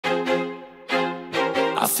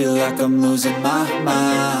I feel like I'm losing my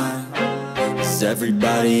mind. Is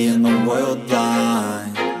everybody in the world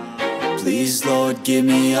blind? Please, Lord, give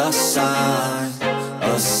me a sign,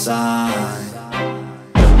 a sign.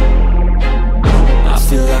 I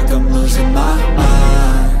feel like I'm losing my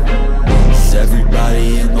mind. Is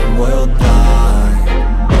everybody in the world blind?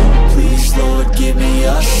 Please, Lord, give me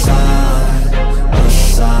a sign, a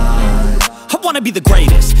sign. I wanna be the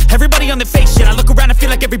greatest. Everybody on the fake shit. I look around and feel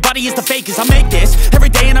like everybody is the fakest. I make this every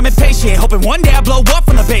day and I'm impatient, hoping one day I blow up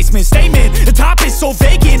from the basement. Statement, the top is so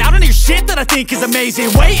vacant. I don't hear shit that I think is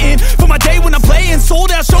amazing. Waiting for my day when I'm playing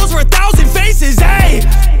sold out shows for 1,000 faces. Hey,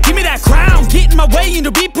 give me that crown, get in my way and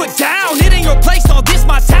to be put down. It ain't your place, all this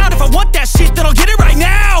my town. If I want that shit, then I'll get it right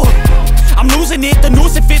now. I'm losing it, the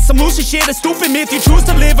noose it fits. I'm losing shit, a stupid myth. You choose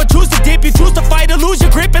to live or choose to dip. You choose to fight or lose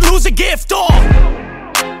your grip and lose a gift.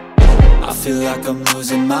 I feel like I'm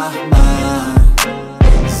losing my mind.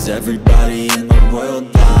 Is everybody in the world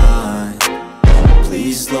blind?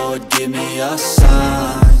 Please, Lord, give me a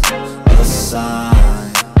sign, a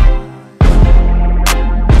sign.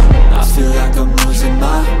 I feel like I'm losing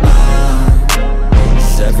my mind.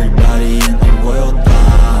 Is everybody in the world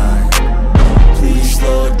blind? Please,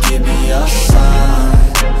 Lord, give me a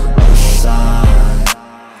sign, a sign.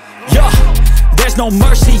 Yeah. There's no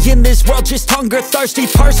mercy in this world, just hunger-thirsty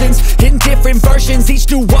persons in different versions. Each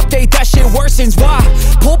new update, that shit worsens. Why?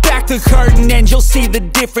 Pull back the curtain and you'll see the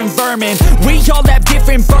different vermin. We all have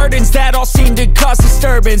different burdens that all seem to cause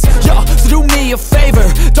disturbance. Yo, so do me a favor,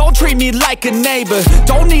 don't treat me like a neighbor.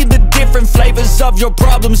 Don't need the different flavors of your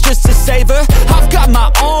problems just to savor. I've got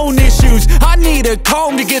my own issues, I need a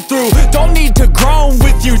comb to get through. Don't need to groan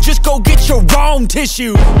with you, just go get your own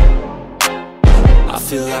tissue. I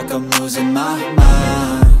feel like I'm losing my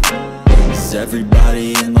mind. Is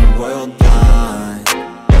everybody in the world blind?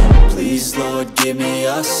 Please, Lord, give me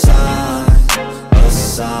a sign, a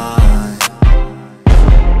sign.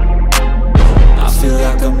 I feel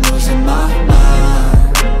like I'm losing my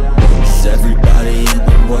mind. Is everybody in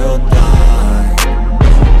the world blind?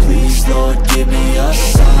 Please, Lord, give me a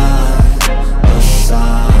sign, a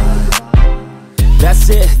sign. That's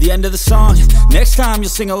it, the end of the song. Next time you'll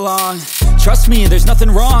sing along. Trust me, there's nothing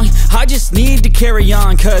wrong. I just need to carry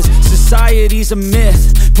on, cause society's a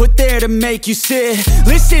myth put there to make you sit.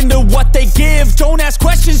 Listen to what they give. Don't ask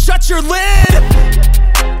questions, shut your lid.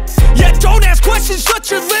 Yeah, don't ask questions, shut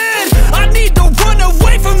your lid. I need to run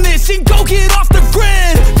away from this and go get off the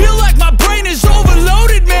grid. Feel like my brain is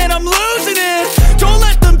overloaded, man, I'm losing it. Don't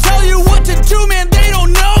let them tell you what to do, man, they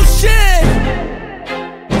don't know shit.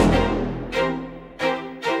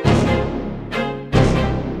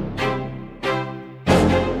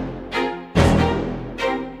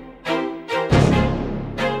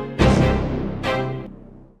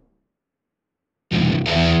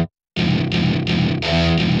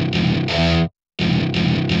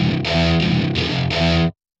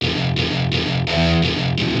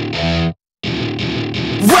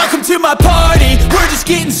 Welcome to my party, we're just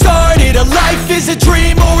getting started. A life is a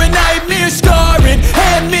dream or a nightmare scarring.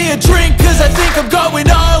 Hand me a drink cause I think I'm going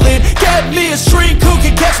all in. Get me a shrink who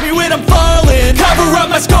can catch me when I'm falling. Cover up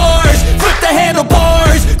my scars, flip the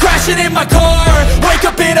handlebars. Crashing in my car, wake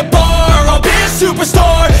up in a bar. I'll be a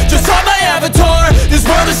superstar, just on my avatar. This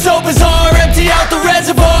world is so bizarre, empty out the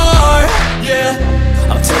reservoir. Yeah,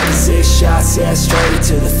 I'm taking 6 shots, yeah, straight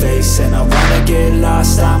to the face. And I wanna get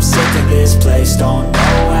lost, I'm sick of this place. Don't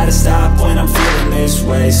know how to stop when I'm feeling this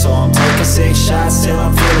way. So I'm taking 6 shots till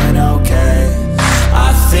I'm feeling okay.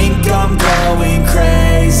 I think I'm going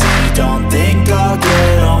crazy, don't think I'll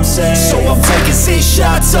get home safe. So I'm taking 6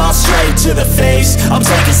 shots, all straight to the face. I'm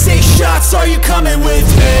taking 6 shots, are you coming with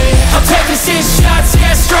me? I'm taking 6 shots,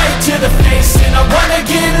 yeah, straight to the face. And I wanna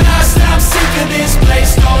get lost, I'm sick of this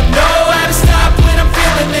place. Don't know how to stop when I'm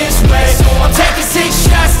feeling this way. So I'm taking 6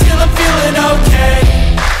 shots till I'm feeling okay.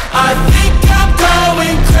 I think I'm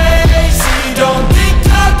going crazy, don't think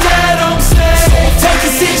I'll get home safe. So I'm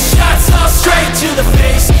taking 6 shots, all straight to the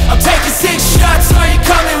face. I'm taking 6 shots, are you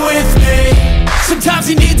coming with me? Sometimes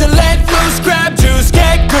you need to let loose, grab juice,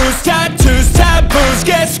 get goose, tattoos, taboos,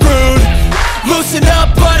 get screwed. Loosen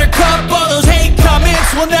up, buttercup, all those hate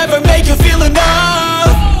comments will never make you feel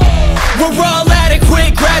enough. We're all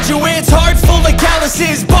adequate graduates, heart full of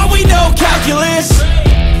calluses, but we know calculus.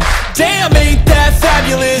 Damn, ain't that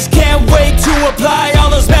fabulous? Can't wait to apply all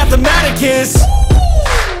those mathematicus.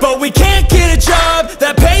 But we can't get a job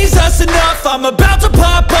that pays us enough. I'm about to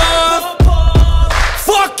pop off.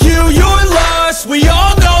 Fuck you, you're lost. We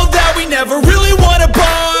all know that we never really want a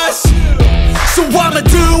boss. So I'ma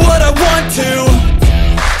do what I want to,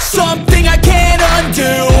 something I can't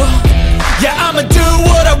undo. Yeah, I'ma do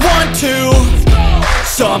what I want to,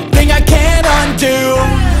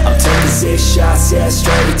 shots, yeah,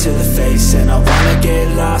 straight to the face. And I wanna get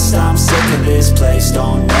lost, I'm sick of this place.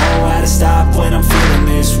 Don't know how to stop when I'm feeling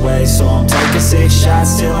this way. So I'm taking 6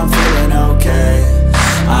 shots till I'm feeling okay.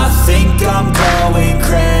 I think I'm going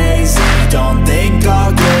crazy, don't think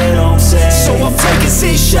I'll get home safe. So I'm taking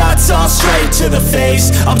 6 shots, all straight to the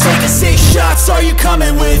face. I'm taking 6 shots, are you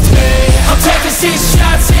coming with me? I'm taking 6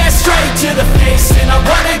 shots, yeah, straight to the face. And I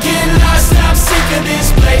wanna get lost, I'm sick of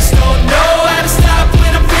this